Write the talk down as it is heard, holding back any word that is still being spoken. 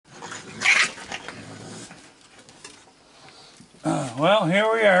Well,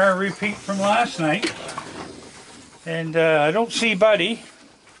 here we are, a repeat from last night. And I don't see Buddy.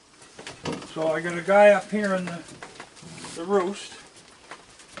 So I got a guy up here in the roost.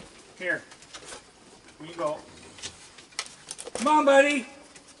 Here. Here you go. Come on, Buddy.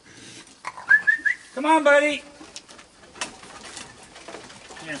 Come on, Buddy.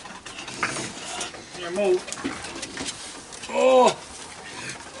 Here. Here, move. Oh.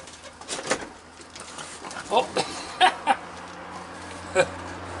 Oh.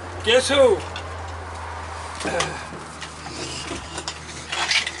 Guess who?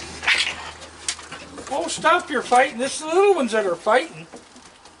 Oh, stop your fighting. This is the little ones that are fighting.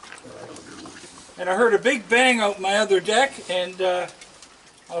 And I heard a big bang out my other deck, and I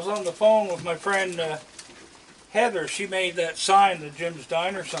was on the phone with my friend Heather. She made that sign, the Jim's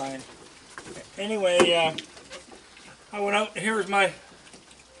Diner sign. Anyway, I went out, and here's my,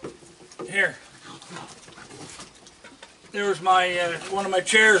 here. There was my, one of my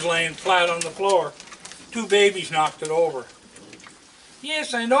chairs laying flat on the floor. Two babies knocked it over.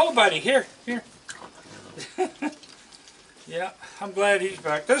 Yes, I know, buddy. Here, here. Yeah, I'm glad he's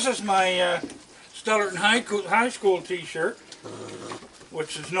back. This is my Stellarton High School t-shirt,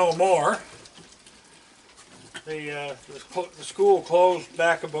 which is no more. The school closed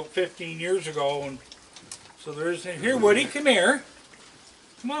back about 15 years ago, and so there is. Here, Woody, come here.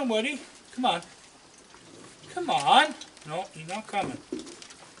 Come on, Woody. Come on. Come on. No, he's not coming.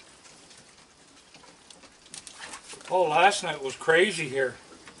 Oh, last night was crazy here.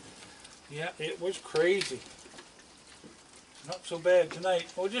 Yeah, it was crazy. Not so bad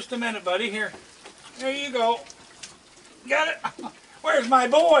tonight. Oh, just a minute, buddy. Here. There you go. Got it. Where's my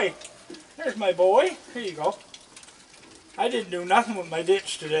boy? There's my boy. Here you go. I didn't do nothing with my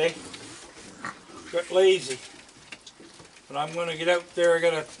ditch today. Got lazy. But I'm going to get out there. I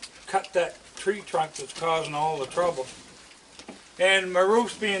got to cut that tree trunk that's causing all the trouble. And my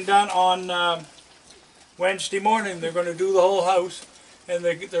roof's being done on Wednesday morning. They're going to do the whole house, and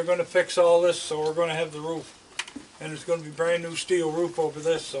they're going to fix all this, so we're going to have the roof. And it's going to be brand new steel roof over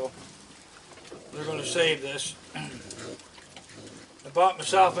this, so they're going to save this. I bought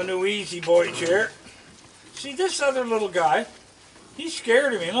myself a new Easy Boy chair. See, this other little guy, he's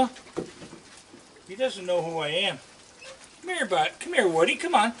scared of me, look. He doesn't know who I am. Come here, bud. Come here, Woody.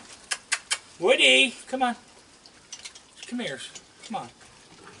 Come on. Woody, come on. Come here. Come on.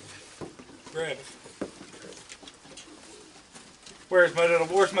 Grab it.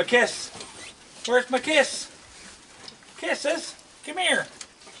 Where's my kiss? Where's my kiss? Kisses? Come here.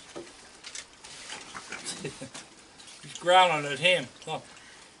 He's growling at him. Look,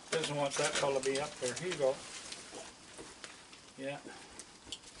 doesn't want that fella to be up there. Here you go. Yeah.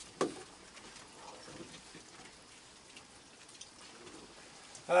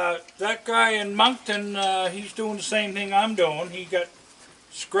 That guy in Moncton, he's doing the same thing I'm doing. He got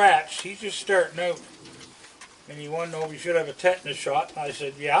scratched. He's just starting out. And he wanted to know if he should have a tetanus shot. I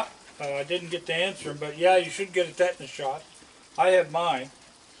said, yeah. I didn't get to answer him, but yeah, you should get a tetanus shot. I have mine.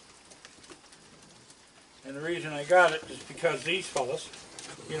 And the reason I got it is because these fellas,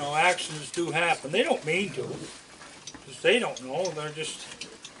 you know, accidents do happen. They don't mean to. Because they don't know. They're just,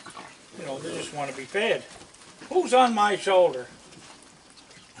 you know, they just want to be fed. Who's on my shoulder?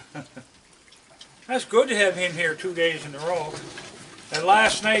 That's good to have him here 2 days in a row. And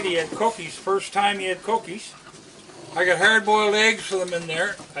last night he had cookies. First time he had cookies. I got hard-boiled eggs for them in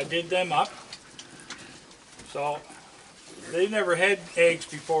there. I did them up. So, they've never had eggs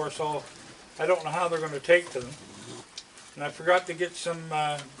before, so I don't know how they're going to take to them. And I forgot to get some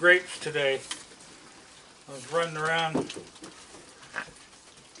grapes today. I was running around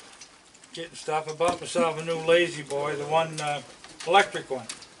getting stuff. I bought myself a new Lazy Boy, the one electric one.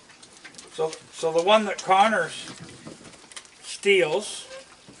 So the one that Connor steals,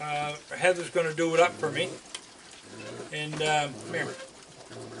 Heather's going to do it up for me. And come here.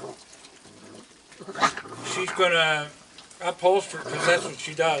 She's going to upholster it because that's what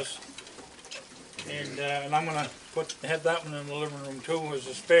she does. And I'm going to have that one in the living room too as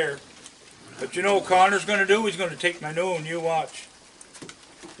a spare. But you know what Connor's going to do? He's going to take my new one. You watch.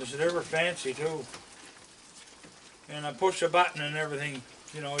 Is it ever fancy too? And I push a button and everything.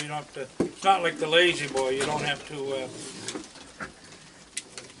 You know, you don't have to. It's not like the Lazy Boy. You don't have to.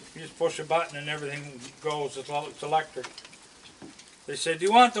 You just push a button and everything goes. It's electric. They said, do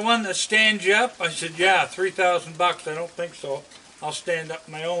you want the one that stands you up? I said, yeah, $3,000. I don't think so. I'll stand up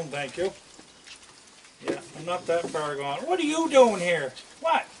my own, thank you. Yeah, I'm not that far gone. What are you doing here?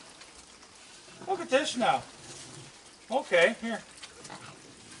 What? Look at this now. Okay, here.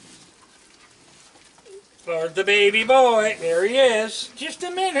 For the baby boy. There he is. Just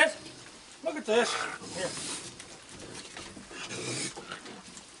a minute. Look at this. Here.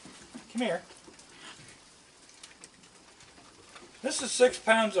 Come here. This is 6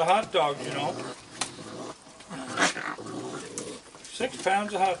 pounds of hot dogs, you know. 6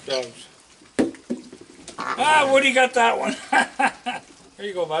 pounds of hot dogs. Ah, Woody got that one. There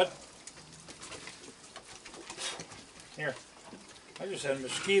you go, bud. Here. I just had a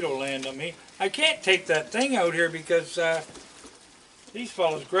mosquito land on me. I can't take that thing out here because these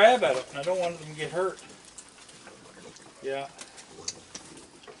fellas grab at it and I don't want them to get hurt. Yeah.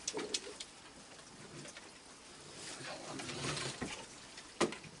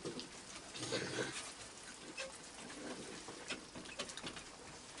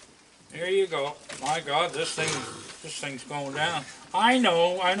 There you go. My God, this thing's going down. I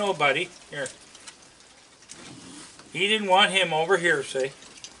know, buddy. Here. He didn't want him over here, see?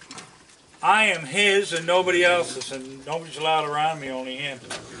 I am his and nobody else's, and nobody's allowed around me, only him.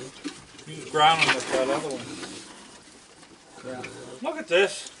 He was growling with that other one. Yeah. Look at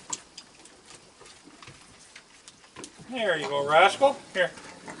this. There you go, rascal. Here.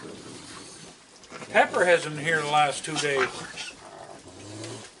 Pepper has him here the last 2 days.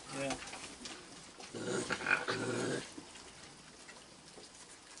 Yeah.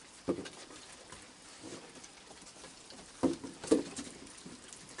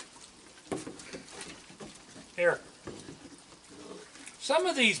 Here. Some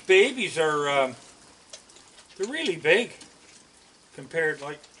of these babies are, they're really big compared,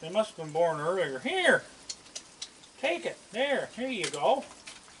 like, they must have been born earlier. Here. Take it. There you go.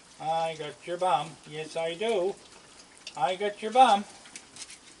 I got your bum. Yes, I do. I got your bum.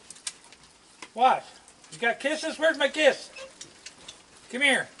 What? You got kisses? Where's my kiss? Come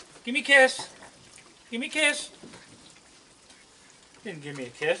here. Give me a kiss. Give me a kiss. Didn't give me a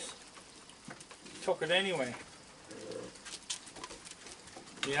kiss. Took it anyway.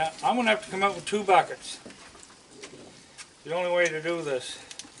 Yeah, I'm going to have to come up with 2 buckets. The only way to do this.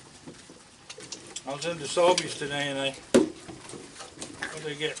 I was in DeSobe's today and what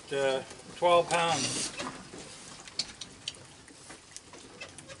did I get? 12 pounds.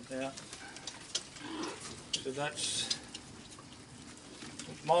 Yeah. So that's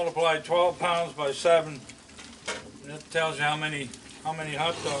multiplied 12 pounds by 7. And that tells you how many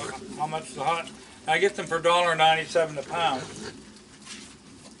hot dogs, how much the hot. I get them for $1.97 a pound.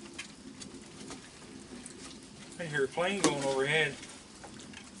 I hear a plane going overhead.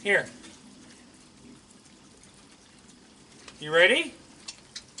 Here. You ready?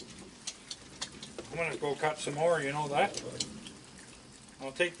 I'm going to go cut some more, you know that.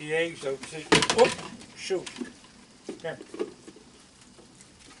 I'll take the eggs out and see. Oh, shoot. Here.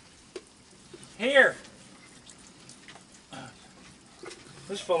 Here.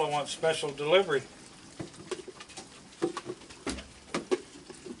 This fellow wants special delivery.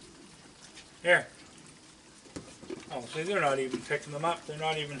 Here. Oh, see, they're not even picking them up. They're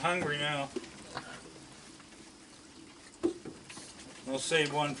not even hungry now. I'll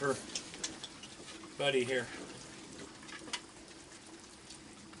save one for Buddy here.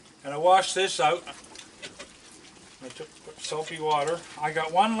 And I washed this out. I put soapy water. I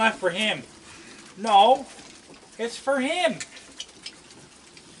got one left for him. No, it's for him.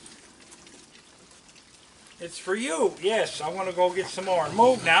 It's for you. Yes, I want to go get some more.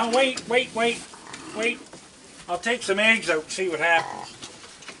 Move now. Wait. I'll take some eggs out and see what happens.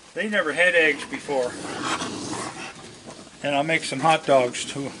 They never had eggs before. And I'll make some hot dogs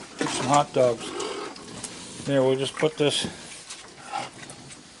too. Some hot dogs. There, we'll just put this.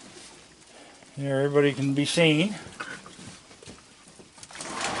 There, everybody can be seen.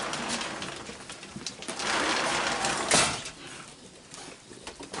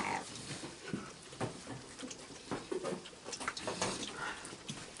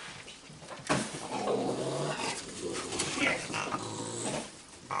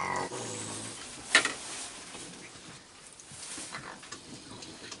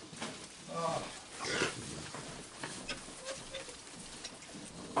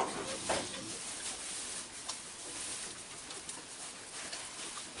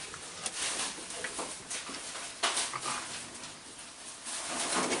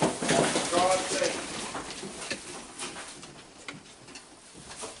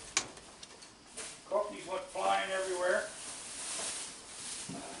 Cookies went flying everywhere.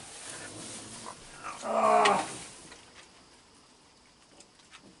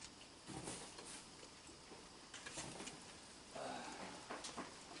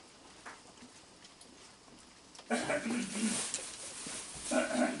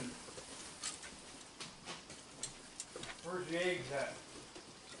 Where's the eggs at?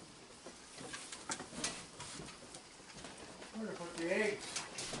 Where to put the eggs?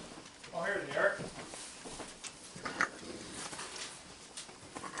 Oh, here they are.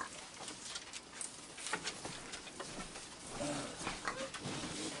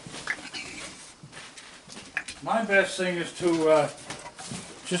 my best thing is to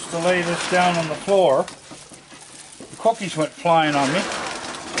just to lay this down on the floor. The cookies went flying on me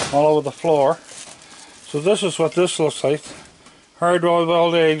all over the floor. So this is what this looks like.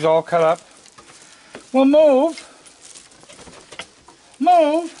 Hard-boiled eggs all cut up. Well, move.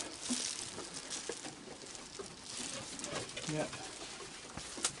 Move. Yeah.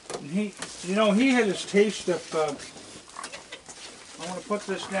 He, you know, he had his taste of, I want to put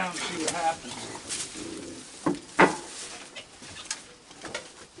this down and see what happens.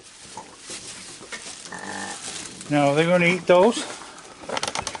 Now, are they going to eat those?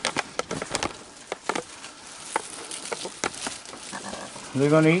 Are they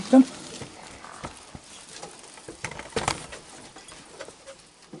going to eat them?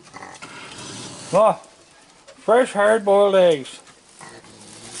 Oh, fresh hard-boiled eggs.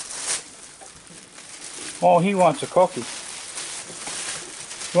 Oh, he wants a cookie.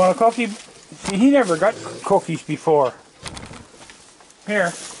 You want a cookie? See, he never got cookies before.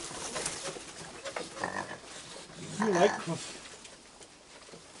 Here. You like cookies?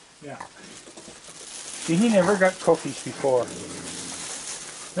 Yeah. See, he never got cookies before.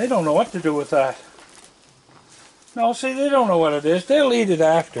 They don't know what to do with that. No, see, they don't know what it is. They'll eat it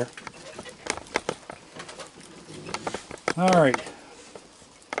after. Alright.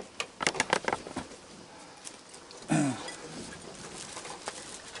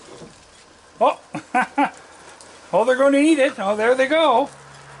 Oh! Oh, they're going to eat it. Oh, there they go.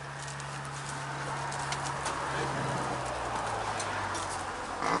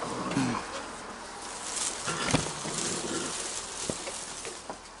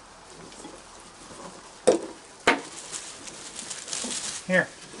 Here.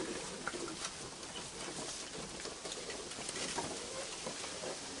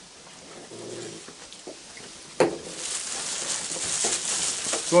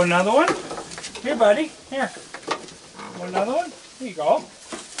 Want another one? Here, buddy. Here. Want another one? Here you go.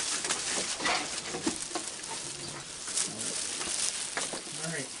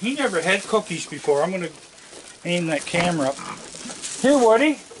 Alright. He never had cookies before. I'm going to aim that camera up. Here,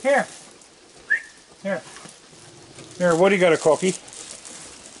 Woody. Here. Here. Here, Woody got a cookie.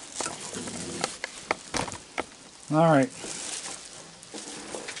 Alright.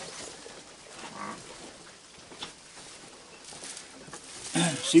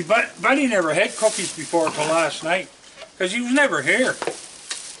 See, Buddy never had cookies before till last night, because he was never here.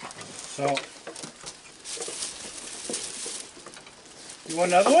 So, you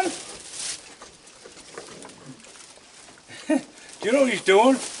want another one? Do you know what he's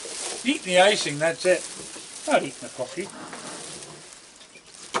doing? Eating the icing, that's it. Not eating a cookie.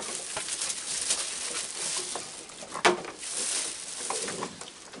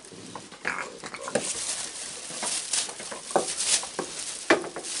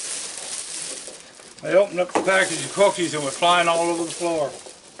 I opened up the package of cookies and were flying all over the floor.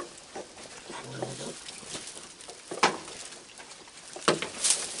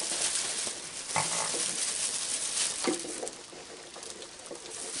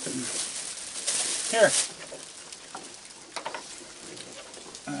 Here.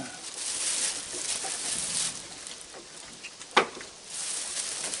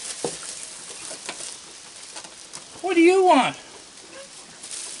 What do you want?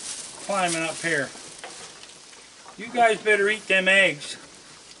 Climbing up here. You guys better eat them eggs.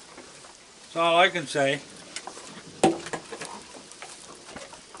 That's all I can say.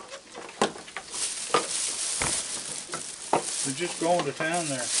 They're just going to town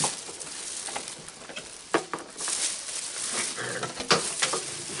there.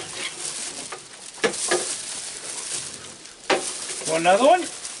 Want another one?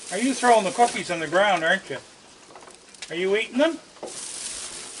 Are you throwing the cookies on the ground, aren't you? Are you eating them?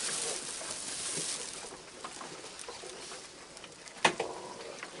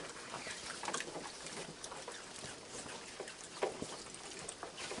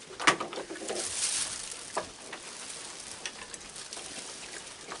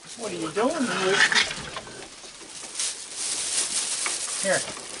 What are you doing, Luke? Here.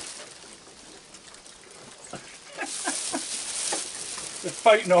 They're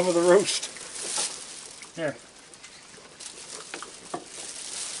fighting over the roost. Here.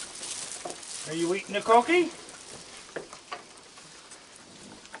 Are you eating a cookie?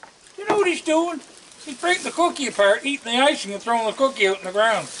 You know what he's doing? He's breaking the cookie apart, eating the icing and throwing the cookie out in the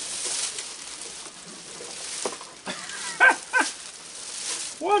ground.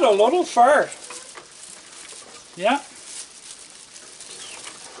 What a little fart. Yeah.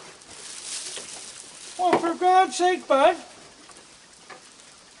 Well, for God's sake, bud.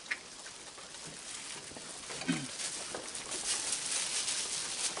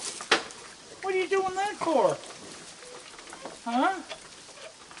 What are you doing that for? Huh?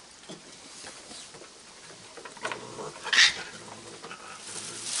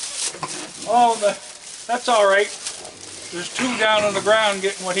 Oh, that's all right. There's two down on the ground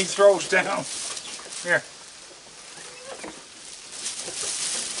getting what he throws down. Here.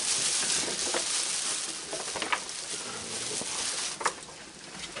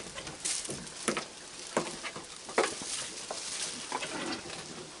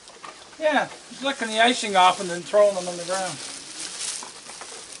 Yeah, he's licking the icing off and then throwing them on the ground.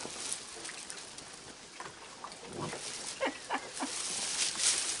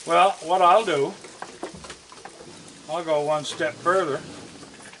 Well, what I'll do, I'll go one step further.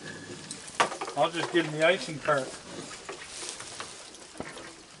 I'll just give him the icing part.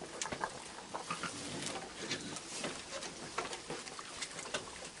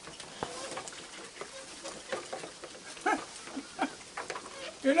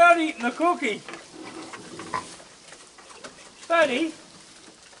 You're not eating the cookie. Buddy,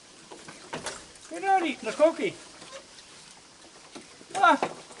 you're not eating the cookie. Huh?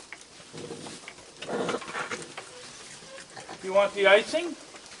 You want the icing?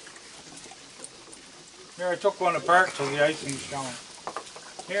 Here, I took one apart so the icing's showing.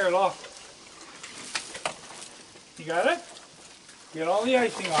 Here, look. You got it? Get all the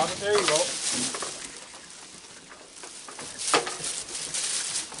icing off it. There you go.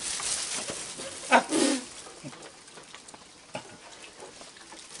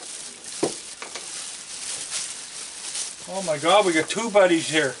 Oh my God, we got two buddies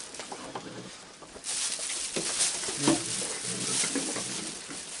here. Yeah.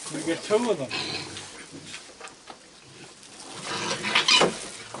 We get two of them.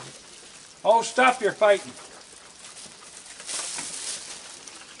 Oh, stop your fighting.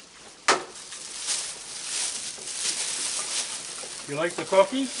 You like the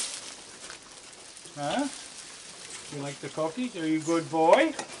cookies? Huh? You like the cookies? Are you a good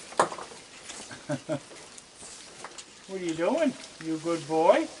boy? What are you doing? You a good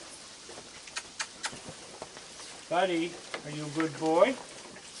boy? Buddy, are you a good boy?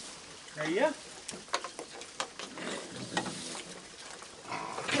 Are you?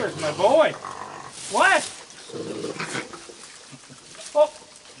 Where's my boy? What? Oh,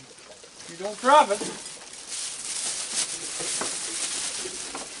 you don't drop it.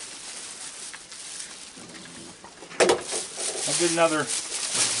 I'll get another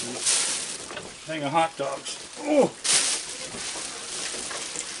thing of hot dogs. Oh,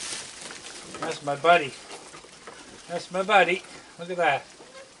 that's my buddy. That's my buddy. Look at that.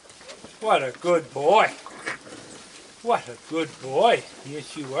 What a good boy. What a good boy.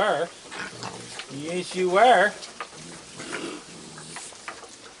 Yes, you are. Yes, you are.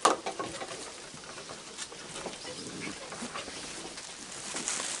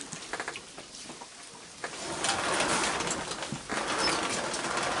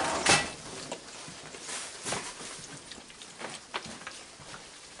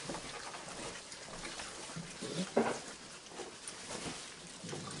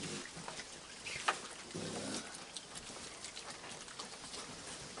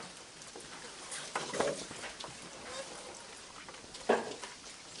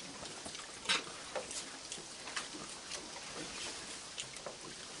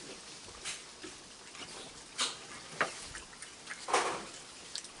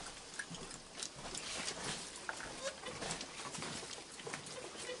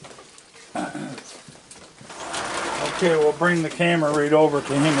 Okay, we'll bring the camera right over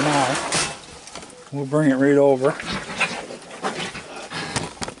to him and I. We'll bring it right over.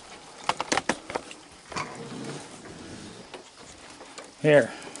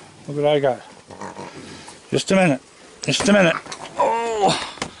 Here, look what I got. Just a minute. Just a minute. Oh!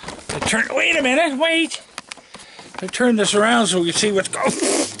 Wait a minute, wait! I turn this around so we can see what's going.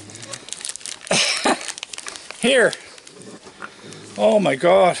 Here. Oh my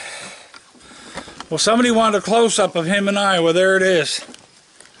God. Well, somebody wanted a close-up of him and I. Well, there it is.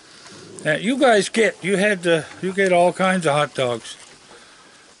 You guys get, you get all kinds of hot dogs.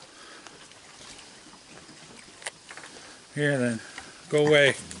 Here then, go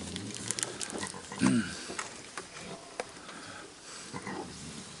away.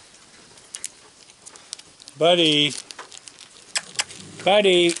 Buddy.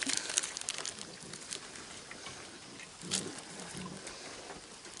 Buddy.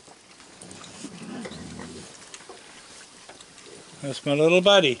 That's my little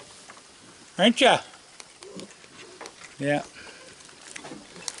buddy. Aren't ya? Yeah.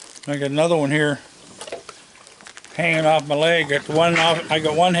 I got another one here hanging off my leg. I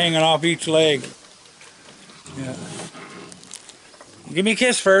got one hanging off each leg. Yeah. Give me a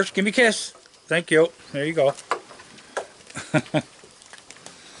kiss first. Give me a kiss. Thank you. There you go.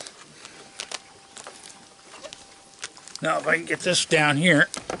 Now if I can get this down here.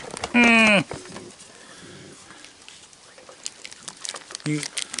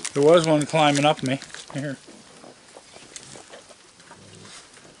 There was one climbing up me. Here.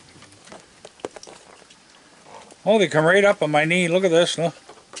 Oh, they come right up on my knee. Look at this. Look.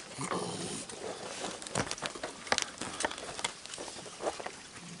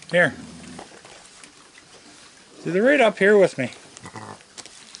 Here. See, they're right up here with me.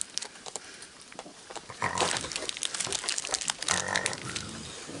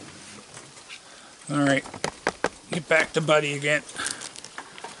 Alright. Get back to Buddy again.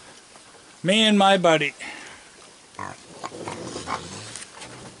 Me and my buddy.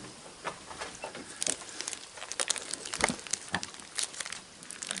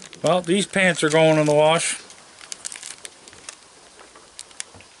 Well, these pants are going in the wash.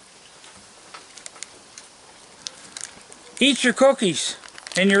 Eat your cookies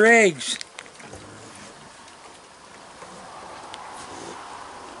and your eggs.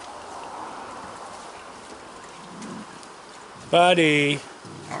 Buddy,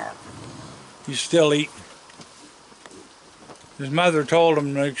 you still eat. His mother told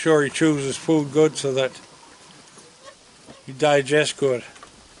him to make sure he chews his food good so that he digests good.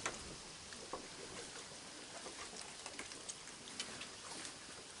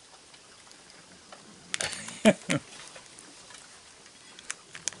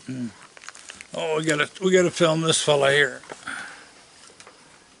 Oh, we gotta film this fella here.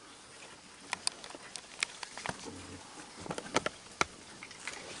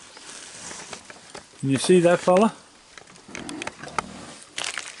 Can you see that fella?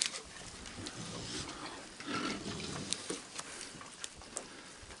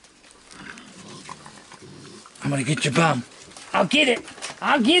 I'm gonna get your bum. I'll get it.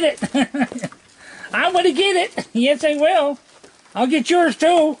 I'll get it. I'm gonna get it. Yes, I will. I'll get yours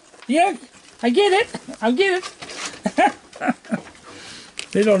too. Yeah, I get it. I'll get it.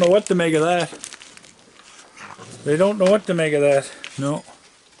 They don't know what to make of that. They don't know what to make of that. No.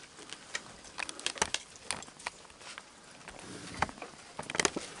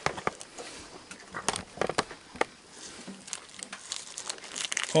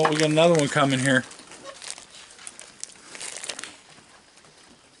 Oh, we got another one coming here.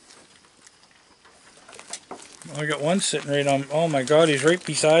 I got one sitting right on. Oh my God, he's right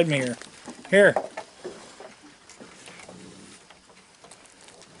beside me here. Here.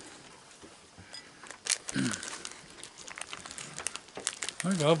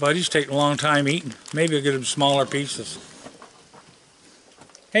 There you go, buddy's taking a long time eating. Maybe I'll get him smaller pieces.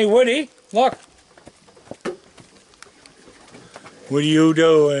 Hey, Woody, look. What are you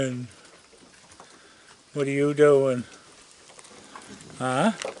doing? What are you doing?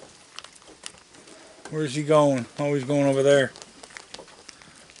 Huh? Where's he going? Oh, he's going over there.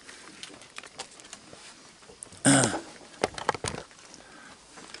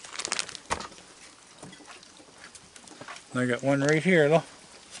 I got one right here, look.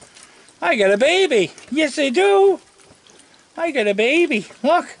 I got a baby. Yes, I do. I got a baby.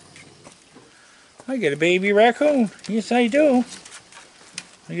 Look. I got a baby raccoon. Yes, I do.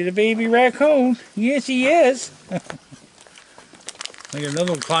 I got a baby raccoon. Yes, he is. I got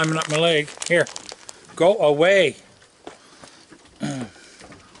another one climbing up my leg. Here. Go away.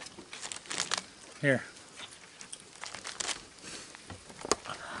 Here.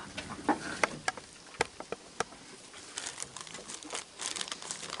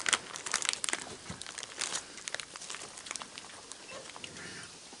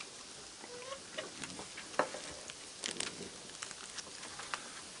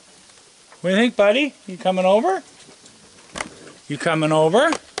 What do you think, buddy? You coming over? You coming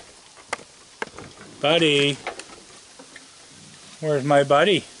over? Buddy. Where's my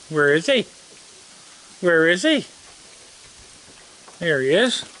buddy? Where is he? Where is he? There he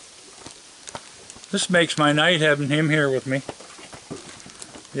is. This makes my night having him here with me.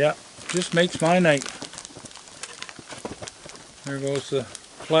 Yeah, just makes my night. There goes the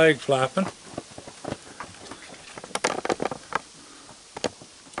flag flapping.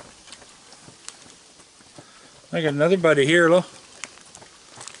 I got another buddy here, look.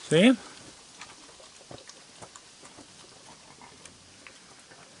 See him?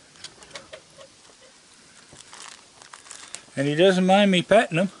 And he doesn't mind me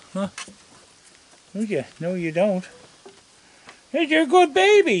petting him, huh? Do you? No, you don't. Hey, you're good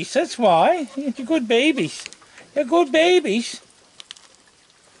babies, that's why. You're good babies. You're good babies.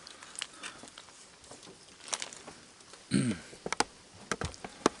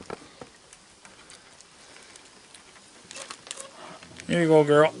 Here you go,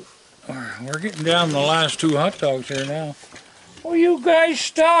 girl. We're getting down the last two hot dogs here now. Oh, you guys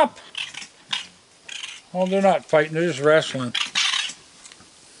stop. Oh, they're not fighting, they're just wrestling.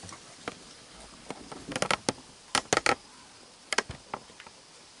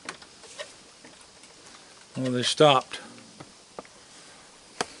 Oh, they stopped.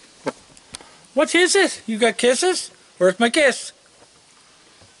 What is it? You got kisses? Where's my kiss?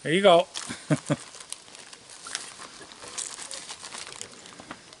 There you go.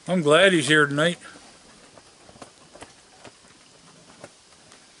 I'm glad he's here tonight.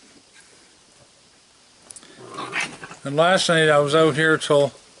 And last night I was out here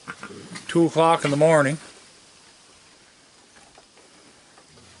till 2 o'clock in the morning.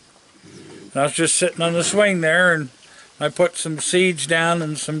 And I was just sitting on the swing there, and I put some seeds down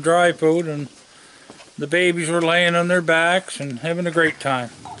and some dry food, and the babies were laying on their backs and having a great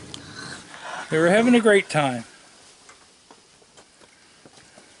time. They were having a great time.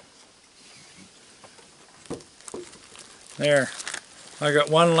 There. I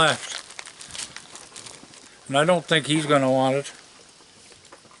got one left. And I don't think he's going to want it.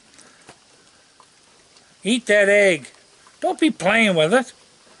 Eat that egg. Don't be playing with it.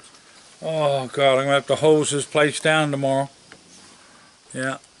 Oh God, I'm going to have to hose this place down tomorrow.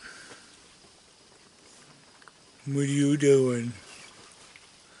 Yeah. What are you doing?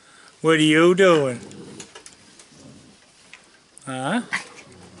 What are you doing? Huh?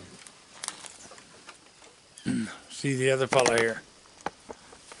 See the other fella here.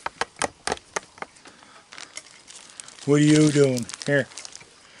 What are you doing? Here.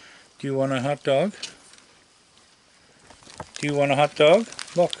 Do you want a hot dog? Do you want a hot dog?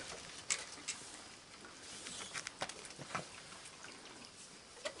 Look.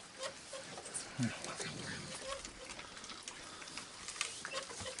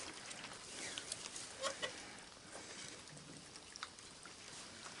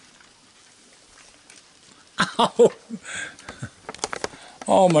 Ow.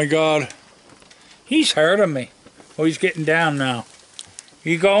 Oh my God. He's hurting me. Oh, he's getting down now.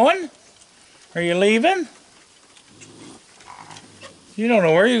 You going? Are you leaving? You don't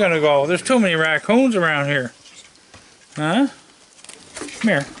know where you're going to go. There's too many raccoons around here. Huh? Come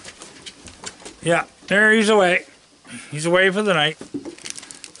here. Yeah, there he's away. He's away for the night.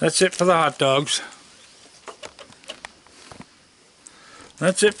 That's it for the hot dogs.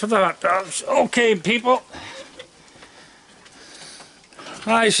 That's it for the hot dogs. Okay, people.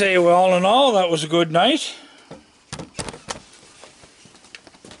 I say, well, all in all, that was a good night.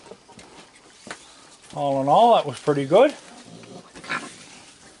 All in all, that was pretty good.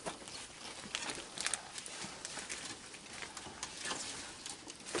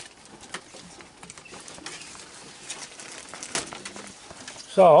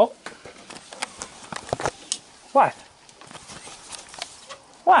 So, what?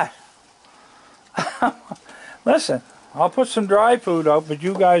 What? Listen, I'll put some dry food out, but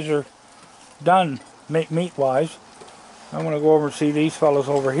you guys are done meat-wise. I'm going to go over and see these fellas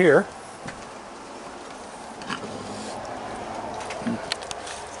over here.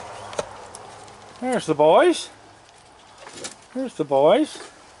 There's the boys. There's the boys.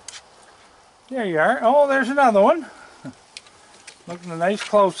 There you are. Oh, there's another one. Look at the nice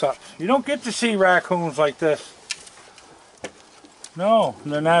close-ups. You don't get to see raccoons like this. No, in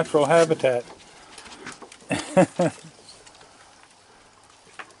their natural habitat.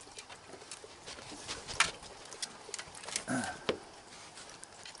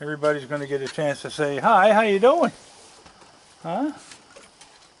 Everybody's going to get a chance to say, hi, how you doing? Huh?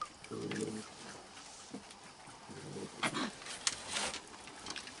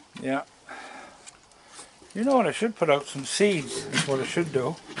 Yeah. You know what, I should put out some seeds, is what I should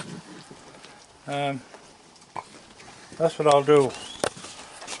do. That's what I'll do.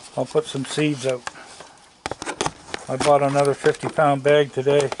 I'll put some seeds out. I bought another 50-pound bag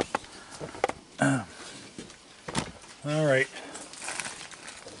today. Alright.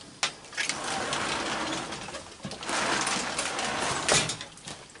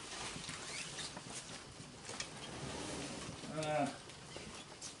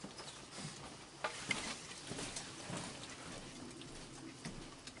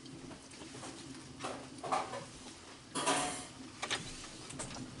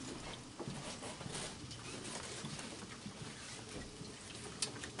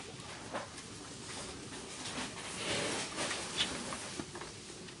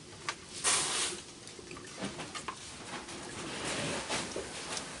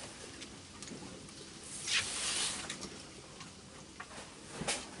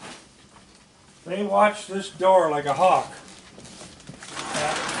 They watch this door like a hawk.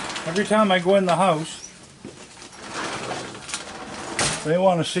 Every time I go in the house, they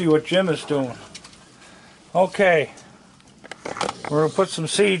want to see what Jim is doing. Okay. We're going to put some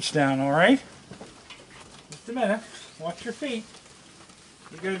seeds down, alright? Just a minute. Watch your feet.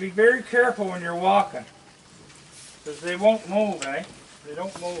 You got to be very careful when you're walking. Because they won't move, eh? They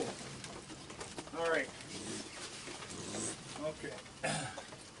don't move. Alright. Okay.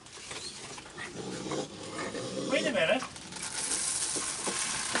 Wait a minute.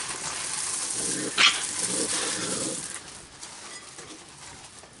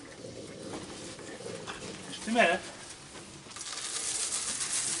 Just a minute.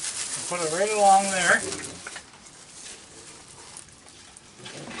 Put it right along there.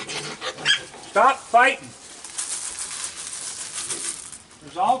 Stop fighting.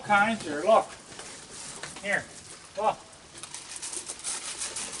 There's all kinds here. Look. Here. Look.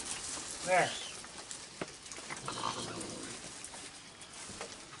 There.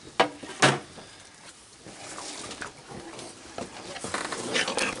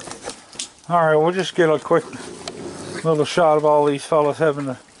 Alright, we'll just get a quick little shot of all these fellas having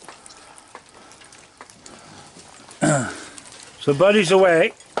a... So Buddy's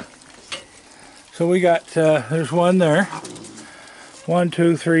away. So we got, there's one there. 1,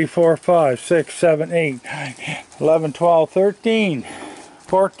 2, 3, 4, 5, 6, 7, 8, 9, 10, 11, 12, 13.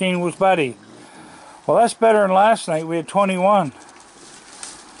 14 was Buddy. Well, that's better than last night. We had 21.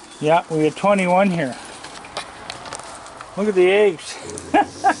 Yeah, we had 21 here. Look at the eggs.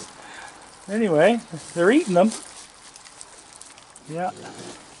 Anyway, they're eating them. Yeah.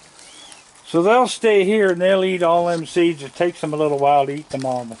 So they'll stay here and they'll eat all them seeds. It takes them a little while to eat them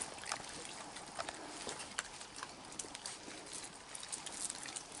all.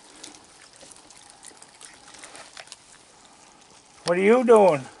 What are you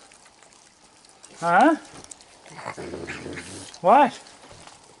doing? Huh? What?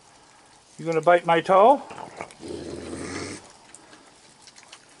 You gonna bite my toe?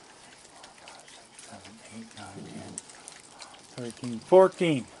 13,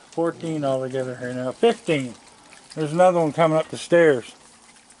 14. 14 altogether here now. 15. There's another one coming up the stairs.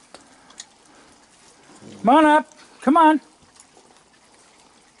 Come on up. Come on.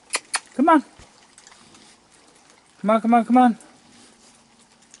 Come on. Come on, come on, come on.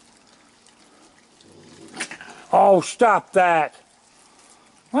 Oh, stop that.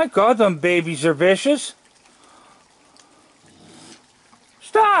 My God, them babies are vicious.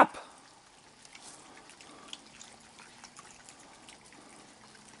 Stop.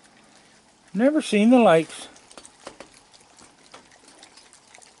 Never seen the likes.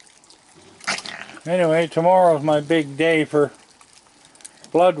 Anyway, tomorrow's my big day for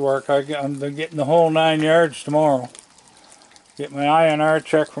blood work. I'm getting the whole 9 yards tomorrow. Get my INR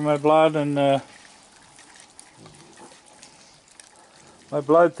check for my blood and my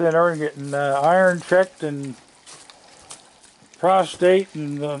blood thinner, and getting iron checked and prostate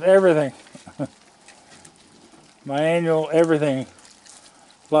and everything. My annual everything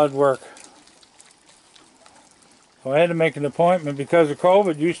blood work. So I had to make an appointment because of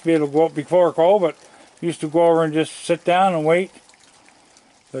COVID. Used to be able to go up before COVID. Used to go over and just sit down and wait.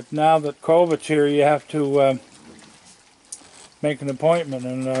 But now that COVID's here, you have to make an appointment,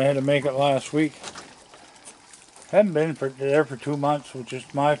 and I had to make it last week. Haven't been there for 2 months, which is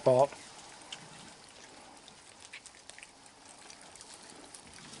my fault.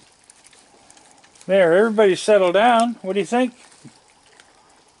 There, everybody settled down. What do you think?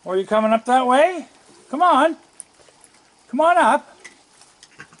 Are you coming up that way? Come on. Come on up.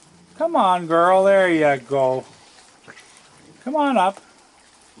 Come on, girl. There you go. Come on up.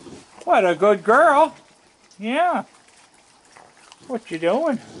 What a good girl. Yeah. What you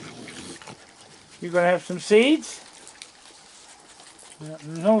doing? You gonna have some seeds?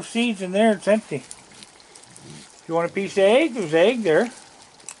 There's no seeds in there. It's empty. You want a piece of egg? There's egg there.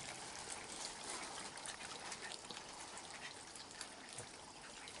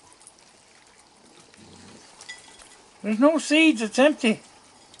 There's no seeds. It's empty.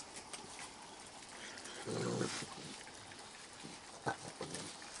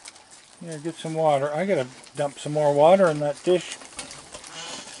 Yeah, get some water. I gotta dump some more water in that dish.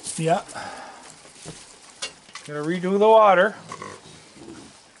 Yeah. Gotta redo the water.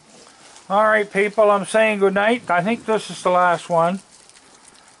 Alright, people, I'm saying good night. I think this is the last one.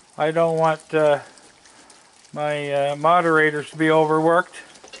 I don't want my moderators to be overworked.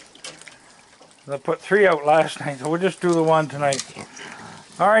 I put 3 out last night, so we'll just do the one tonight.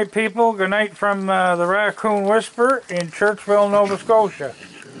 Alright, people, good night from the Raccoon Whisperer in Churchville, Nova Scotia,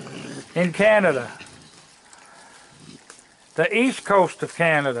 in Canada. The east coast of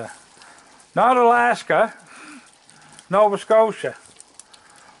Canada. Not Alaska, Nova Scotia.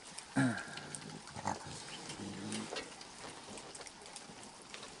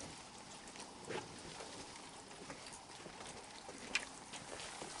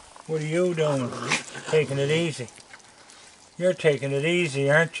 What are you doing? Taking it easy. You're taking it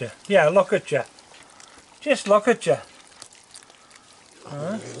easy, aren't you? Yeah, look at you. Just look at you.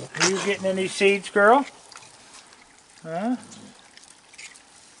 Huh? Are you getting any seeds, girl? Huh?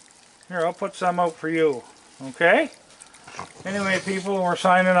 Here, I'll put some out for you. Okay? Anyway, people, we're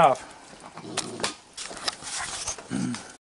signing off.